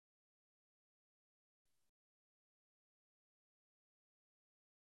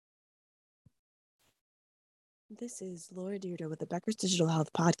This is Laura Deirdre with the Becker's Digital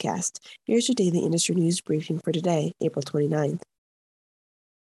Health Podcast. Here's your daily industry news briefing for today, April 29th.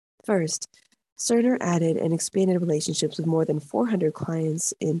 First, Cerner added and expanded relationships with more than 400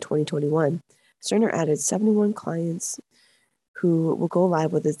 clients in 2021. Cerner added 71 clients who will go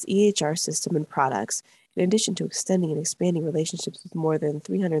live with its EHR system and products, in addition to extending and expanding relationships with more than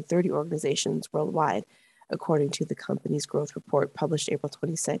 330 organizations worldwide, according to the company's growth report published April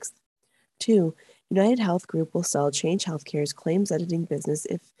 26th. 2. United Health Group will sell Change Healthcare's claims editing business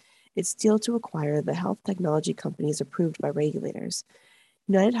if its deal to acquire the health technology company is approved by regulators.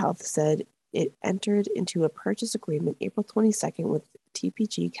 United Health said it entered into a purchase agreement April 22nd with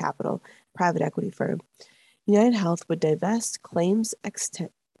TPG Capital, private equity firm. United Health would divest Claims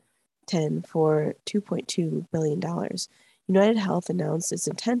X10 for $2.2 billion. United Health announced its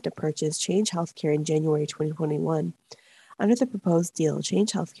intent to purchase Change Healthcare in January 2021. Under the proposed deal,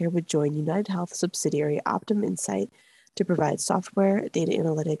 Change Healthcare would join United Health subsidiary Optum Insight to provide software, data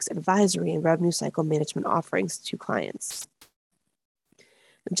analytics, advisory, and revenue cycle management offerings to clients.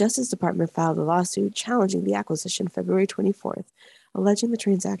 The Justice Department filed a lawsuit challenging the acquisition February 24th, alleging the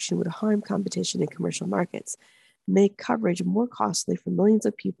transaction would harm competition in commercial markets, make coverage more costly for millions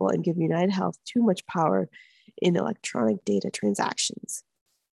of people, and give United Health too much power in electronic data transactions.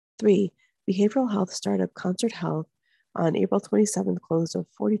 3. Behavioral health startup Concert Health on April 27th closed a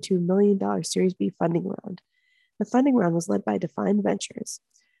 $42 million Series B funding round. The funding round was led by Defined Ventures.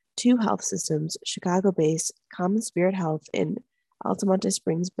 Two health systems, Chicago-based Common Spirit Health and Altamonte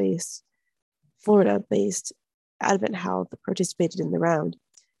Springs-based, Florida-based Advent Health participated in the round.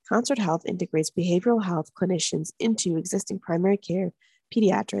 Concert Health integrates behavioral health clinicians into existing primary care,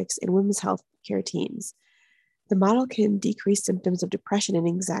 pediatrics, and women's health care teams. The model can decrease symptoms of depression and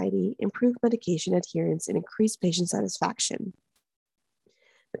anxiety, improve medication adherence, and increase patient satisfaction.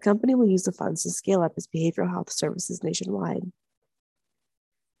 The company will use the funds to scale up its behavioral health services nationwide.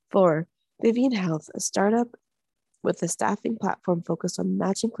 4. Vivian Health, a startup with a staffing platform focused on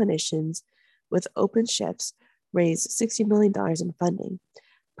matching clinicians with open shifts, raised $60 million in funding.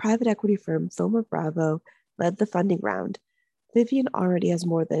 Private equity firm Thoma Bravo led the funding round. Vivian already has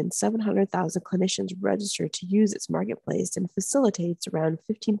more than 700,000 clinicians registered to use its marketplace and facilitates around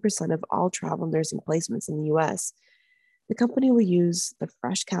 15% of all travel nursing placements in the U.S. The company will use the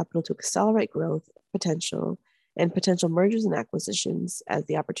fresh capital to accelerate growth potential mergers and acquisitions as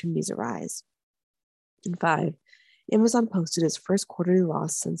the opportunities arise. And 5. Amazon posted its first quarterly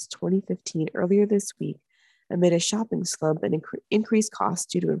loss since 2015 earlier this week amid a shopping slump and increased costs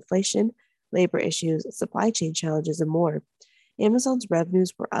due to inflation, labor issues, supply chain challenges, and more. Amazon's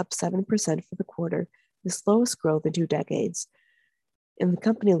revenues were up 7% for the quarter, the slowest growth in 2 decades, and the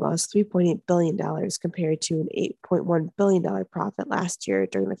company lost $3.8 billion compared to an $8.1 billion profit last year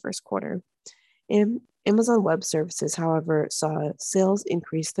during the first quarter. Amazon Web Services, however, saw sales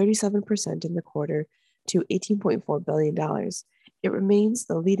increase 37% in the quarter to $18.4 billion. It remains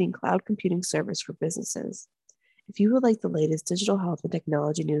the leading cloud computing service for businesses. If you would like the latest digital health and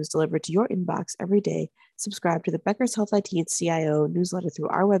technology news delivered to your inbox every day, subscribe to the Becker's Health IT and CIO newsletter through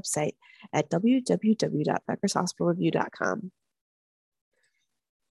our website at www.beckershospitalreview.com.